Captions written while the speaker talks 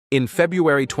In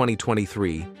February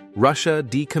 2023, Russia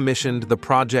decommissioned the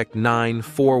Project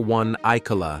 941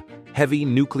 Akula heavy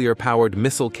nuclear-powered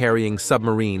missile-carrying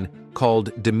submarine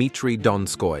called Dmitry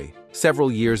Donskoy,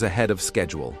 several years ahead of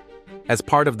schedule. As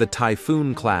part of the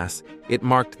Typhoon-class, it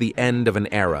marked the end of an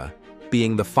era,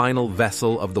 being the final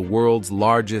vessel of the world's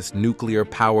largest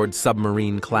nuclear-powered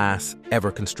submarine class ever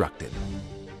constructed.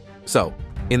 So,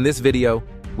 in this video,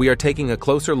 we are taking a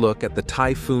closer look at the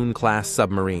Typhoon-class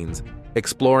submarines,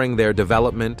 exploring their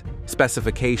development,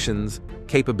 specifications,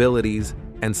 capabilities,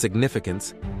 and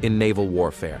significance in naval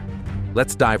warfare.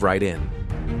 Let's dive right in.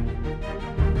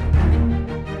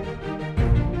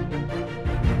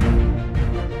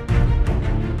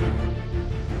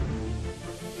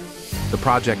 The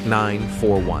Project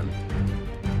 941.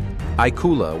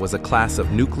 Akula was a class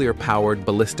of nuclear-powered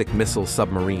ballistic missile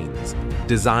submarines,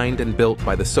 designed and built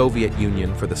by the Soviet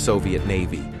Union for the Soviet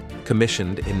Navy,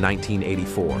 commissioned in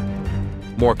 1984.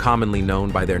 More commonly known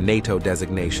by their NATO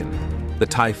designation, the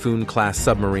Typhoon-class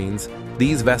submarines,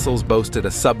 these vessels boasted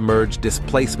a submerged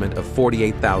displacement of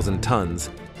 48,000 tons,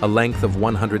 a length of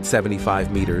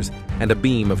 175 meters, and a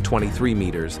beam of 23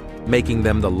 meters, making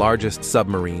them the largest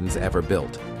submarines ever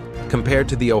built. Compared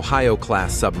to the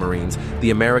Ohio-class submarines, the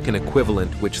American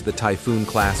equivalent, which the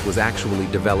Typhoon-class was actually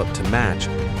developed to match,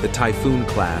 the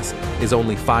Typhoon-class is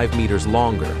only 5 meters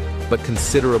longer, but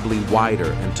considerably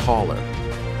wider and taller.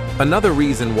 Another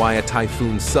reason why a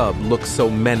Typhoon sub looks so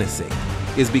menacing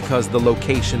is because the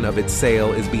location of its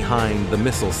sail is behind the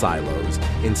missile silos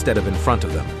instead of in front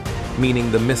of them,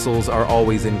 meaning the missiles are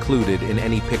always included in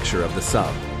any picture of the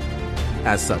sub.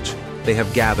 As such, they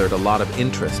have gathered a lot of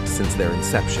interest since their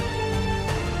inception.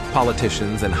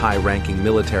 Politicians and high-ranking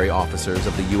military officers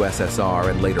of the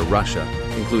USSR and later Russia,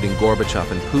 including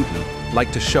Gorbachev and Putin,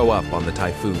 like to show up on the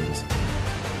Typhoons.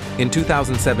 In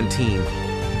 2017,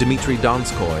 Dmitry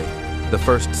Donskoy, the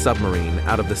first submarine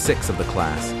out of the 6 of the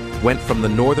class, went from the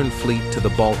Northern Fleet to the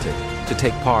Baltic to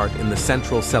take part in the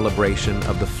central celebration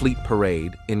of the Fleet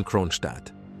Parade in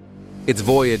Kronstadt. Its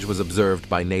voyage was observed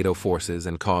by NATO forces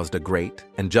and caused a great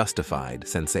and justified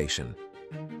sensation.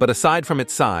 But aside from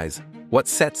its size, what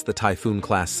sets the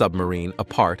Typhoon-class submarine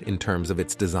apart in terms of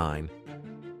its design?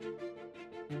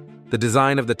 The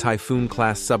design of the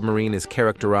Typhoon-class submarine is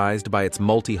characterized by its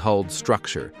multi-hulled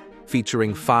structure,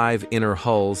 featuring 5 inner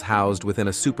hulls housed within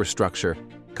a superstructure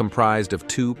comprised of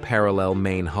 2 parallel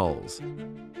main hulls.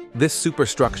 This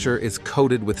superstructure is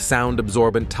coated with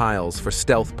sound-absorbent tiles for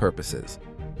stealth purposes.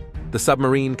 The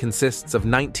submarine consists of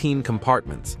 19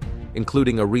 compartments,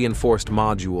 including a reinforced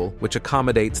module which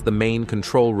accommodates the main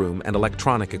control room and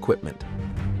electronic equipment.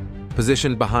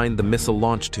 Positioned behind the missile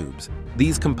launch tubes,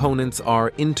 these components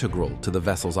are integral to the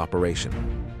vessel's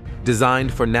operation.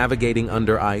 Designed for navigating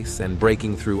under ice and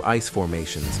breaking through ice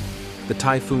formations, the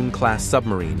Typhoon-class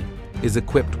submarine is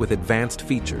equipped with advanced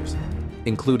features,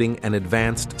 including an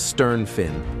advanced stern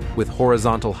fin with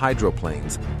horizontal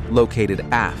hydroplanes located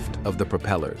aft of the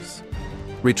propellers.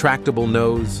 Retractable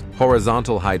nose,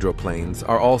 horizontal hydroplanes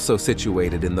are also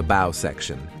situated in the bow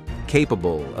section,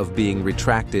 capable of being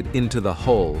retracted into the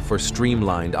hull for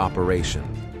streamlined operation.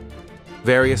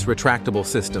 Various retractable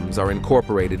systems are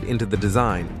incorporated into the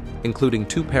design, including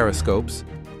 2 periscopes,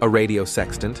 a radio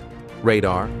sextant,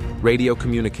 radar, radio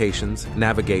communications,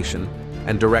 navigation,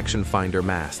 and direction finder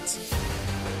masts.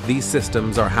 These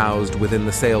systems are housed within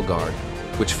the sail guard,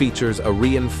 which features a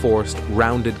reinforced,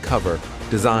 rounded cover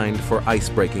designed for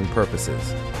ice-breaking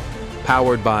purposes.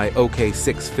 Powered by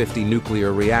OK-650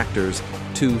 nuclear reactors,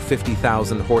 2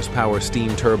 50,000 horsepower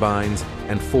steam turbines,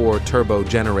 and 4 turbo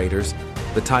generators,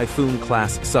 the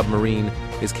Typhoon-class submarine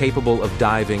is capable of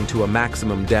diving to a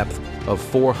maximum depth of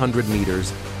 400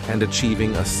 meters and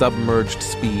achieving a submerged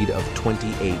speed of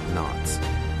 28 knots.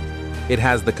 It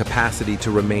has the capacity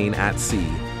to remain at sea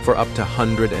for up to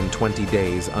 120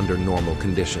 days under normal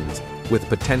conditions, with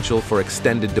potential for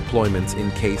extended deployments in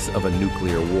case of a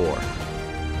nuclear war.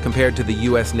 Compared to the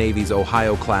U.S. Navy's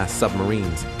Ohio-class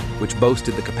submarines, which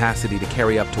boasted the capacity to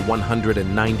carry up to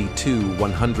 192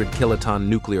 100-kiloton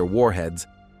nuclear warheads,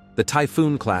 the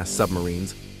Typhoon-class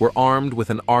submarines were armed with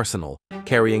an arsenal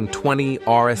carrying 20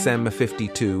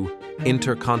 RSM-52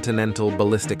 intercontinental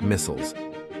ballistic missiles.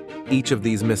 Each of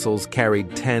these missiles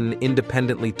carried 10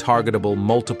 independently targetable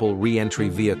multiple re-entry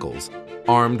vehicles,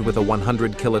 armed with a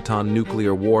 100-kiloton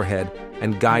nuclear warhead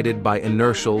and guided by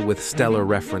inertial with stellar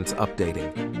reference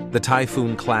updating. The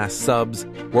Typhoon-class subs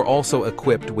were also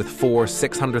equipped with 4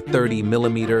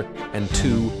 630mm and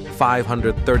 2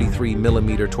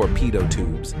 533mm torpedo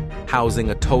tubes,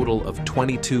 housing a total of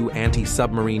 22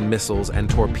 anti-submarine missiles and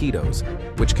torpedoes,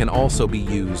 which can also be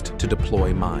used to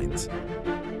deploy mines.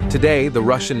 Today, the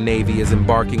Russian Navy is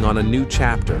embarking on a new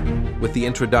chapter with the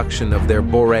introduction of their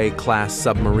Borei-class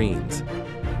submarines.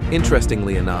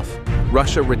 Interestingly enough,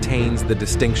 Russia retains the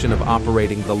distinction of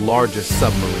operating the largest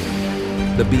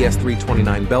submarine, the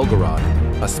BS-329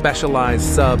 Belgorod, a specialized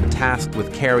sub tasked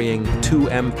with carrying 2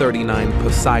 M39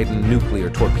 Poseidon nuclear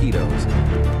torpedoes.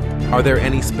 Are there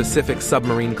any specific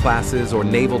submarine classes or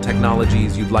naval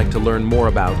technologies you'd like to learn more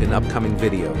about in upcoming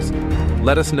videos?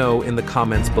 Let us know in the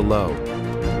comments below.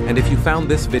 And if you found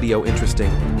this video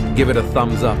interesting, give it a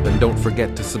thumbs up and don't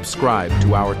forget to subscribe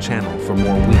to our channel for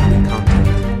more weekly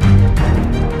content.